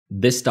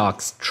This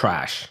dock's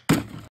trash.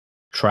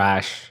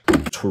 Trash.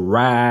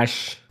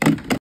 Trash.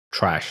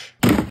 Trash.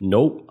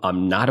 Nope,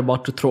 I'm not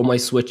about to throw my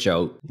Switch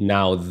out.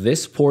 Now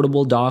this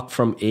portable dock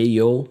from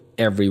EhYoo,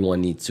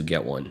 everyone needs to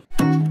get one.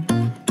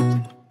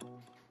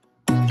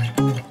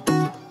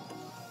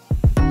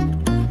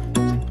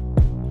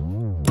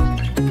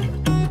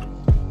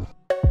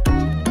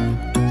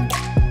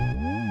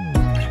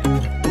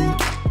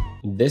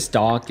 This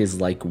dock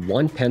is like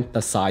 1/10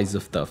 the size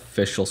of the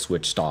official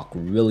Switch dock,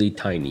 really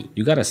tiny.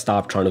 You gotta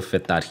stop trying to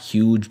fit that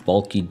huge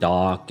bulky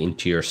dock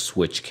into your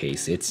Switch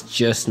case. It's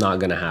just not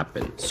gonna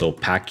happen. So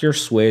pack your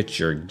Switch,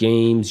 your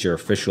games, your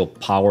official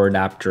power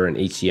adapter and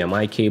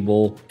HDMI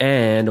cable,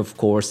 and of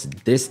course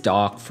this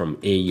dock from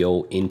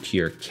EhYoo into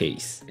your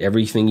case.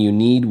 Everything you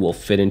need will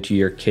fit into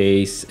your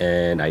case,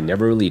 and I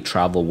never really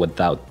travel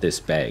without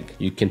this bag.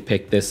 You can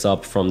pick this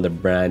up from the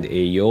brand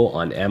EhYoo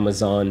on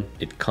Amazon.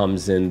 It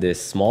comes in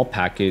this small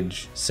package,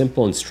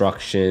 simple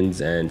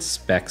instructions and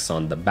specs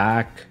on the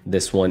back.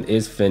 This one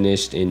is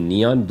finished in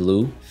neon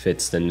blue,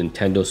 fits the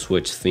Nintendo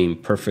Switch theme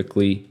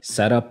perfectly.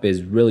 Setup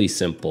is really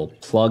simple.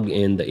 Plug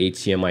in the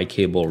HDMI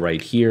cable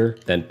right here,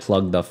 then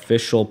plug the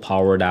official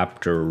power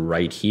adapter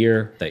right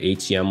here. The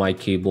HDMI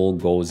cable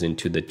goes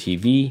into the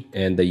TV,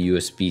 and the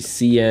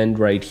USB-C end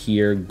right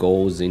here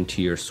goes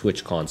into your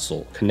Switch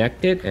console.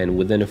 Connect it, and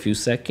within a few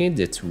seconds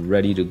it's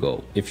ready to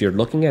go. If you're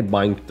looking at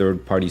buying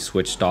third-party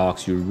Switch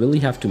docks, you really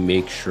have to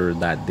make sure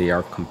that they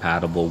are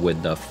compatible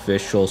with the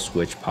official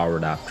Switch power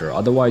adapter.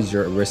 Otherwise,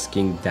 you're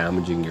risking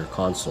damaging your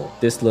console.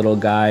 This little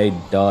guy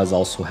does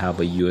also have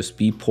a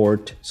USB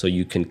port, so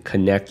you can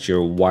connect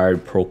your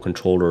wired Pro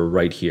controller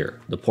right here.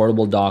 The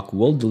portable dock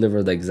will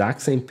deliver the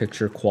exact same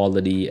picture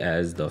quality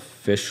as the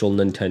official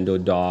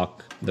Nintendo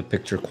dock. The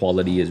picture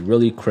quality is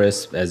really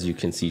crisp, as you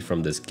can see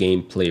from this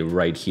gameplay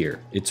right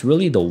here. It's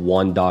really the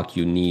one dock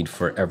you need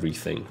for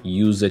everything.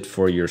 Use it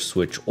for your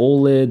Switch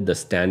OLED, the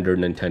standard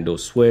Nintendo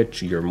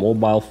Switch, your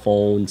mobile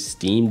phone,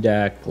 Steam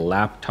Deck,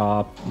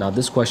 laptop. Now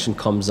this question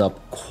comes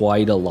up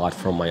quite a lot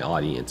from my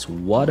audience.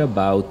 What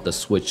about the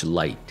Switch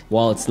LITE?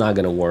 Well, it's not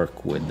gonna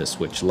work with the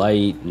Switch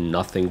LITE,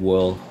 nothing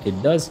will.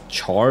 It does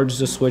charge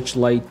the Switch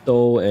LITE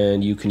though,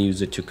 and you can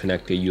use it to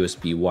connect a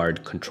USB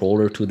wired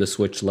controller to the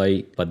Switch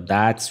LITE, but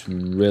that's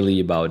really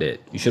about it.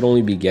 You should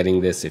only be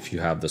getting this if you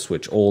have the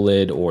Switch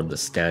OLED or the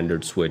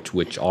standard Switch,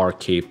 which are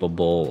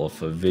capable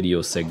of a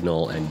video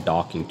signal and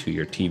docking to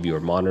your TV or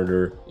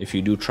monitor. If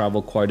you do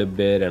travel quite a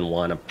bit and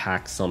want to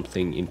pack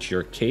something into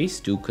your case,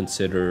 do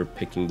consider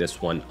picking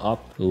this one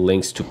up.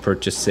 Links to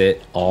purchase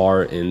it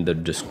are in the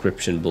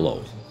description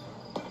below.